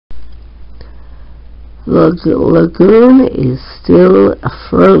The lagoon is still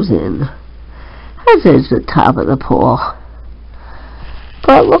frozen, as is the top of the pool.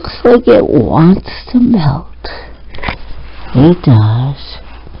 But looks like it wants to melt. It does.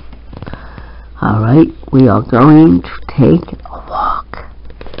 Alright, we are going to take a walk.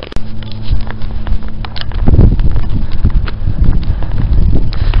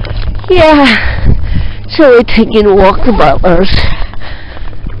 Yeah, so we're taking a walk to Butler's.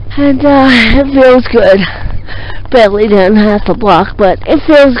 And it feels good. Barely done half a block, but it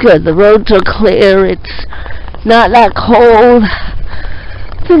feels good. The roads are clear. It's not that cold.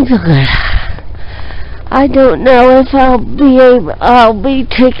 Things are good. I don't know if I'll be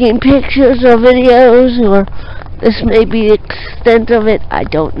taking pictures or videos, or this may be the extent of it. I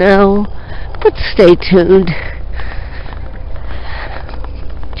don't know, but stay tuned.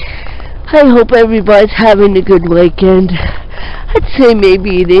 I hope everybody's having a good weekend. I'd say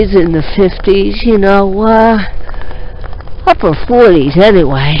maybe it is in the 50s, you know, upper 40s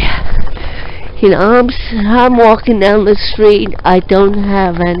anyway. You know, I'm walking down the street. I don't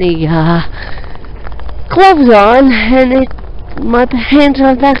have any gloves on, and my hands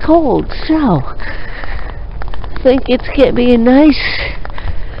aren't that cold, so I think it's gonna be a nice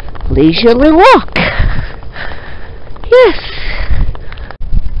leisurely walk. Yes.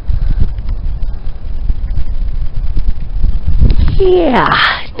 Yeah,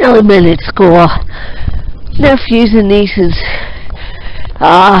 another minute school. Nephews and nieces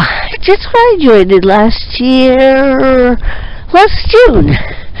just graduated last June,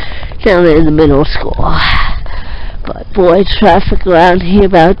 down in the middle school. But boy, traffic around here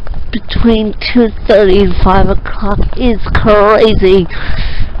about between 2:30 and 5 o'clock is crazy.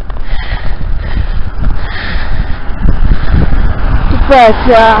 But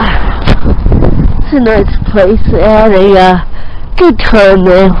it's a nice place. They had a good time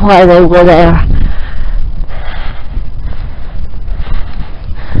there while they were there.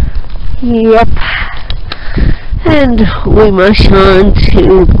 Yep. And we march on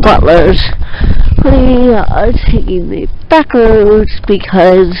to Butler's. We are taking the back roads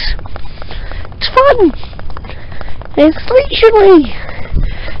because it's fun. It's leisurely.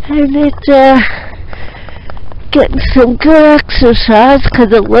 And it's getting some good exercise because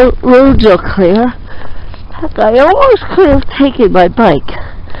the roads are clear. Heck, I almost could have taken my bike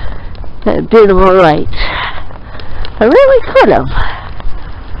and been alright. I really could have.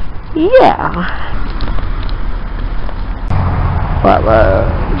 Yeah.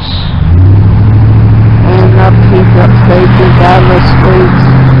 Butler's. And up facing down the streets.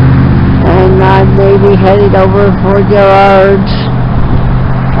 And I may be headed over for Gerard's.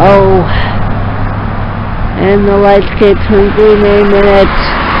 Oh. And the lights get twinkling in a minute.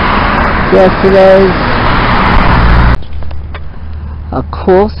 Yes, it is. A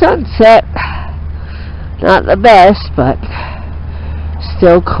cool sunset. Not the best, but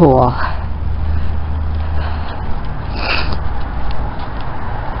still cool.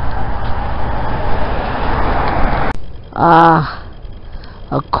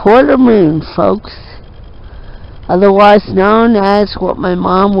 A quarter moon, folks. Otherwise known as what my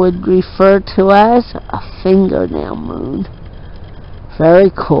mom would refer to as a fingernail moon.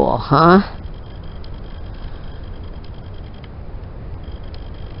 Very cool, huh?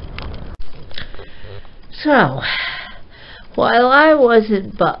 So, while I was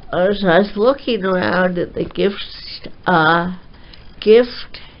in Butler's, I was looking around at the gift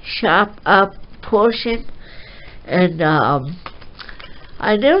shop portion, and I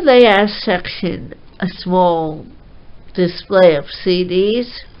know they had a small display of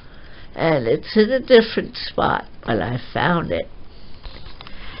CDs, and it's in a different spot, but I found it.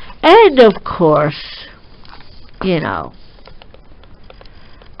 And of course, you know,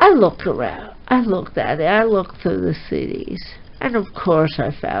 I looked around. I looked at it. I looked through the CDs. And of course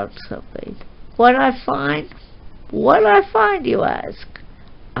I found something. What I find? What I find, you ask?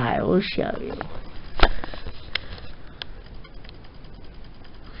 I will show you.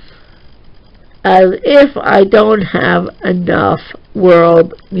 As if I don't have enough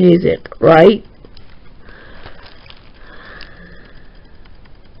world music, right?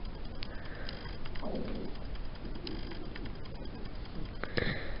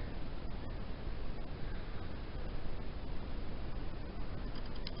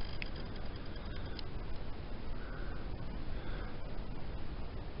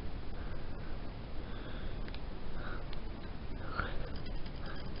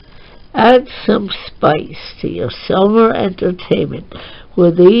 Add some spice to your summer entertainment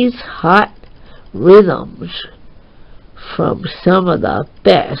with these hot rhythms from some of the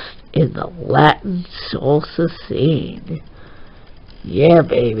best in the Latin salsa scene. Yeah,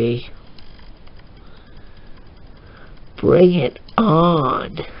 baby. Bring it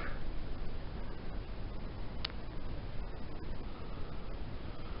on.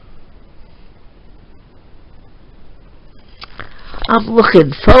 I'm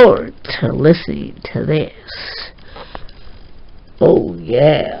looking forward to listening to this. Oh,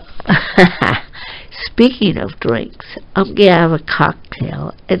 yeah. Speaking of drinks, I'm going to have a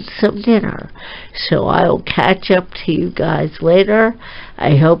cocktail and some dinner. So I'll catch up to you guys later.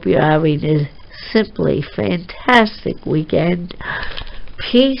 I hope you're having a simply fantastic weekend.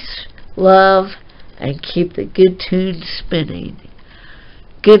 Peace, love, and keep the good tunes spinning.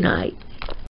 Good night.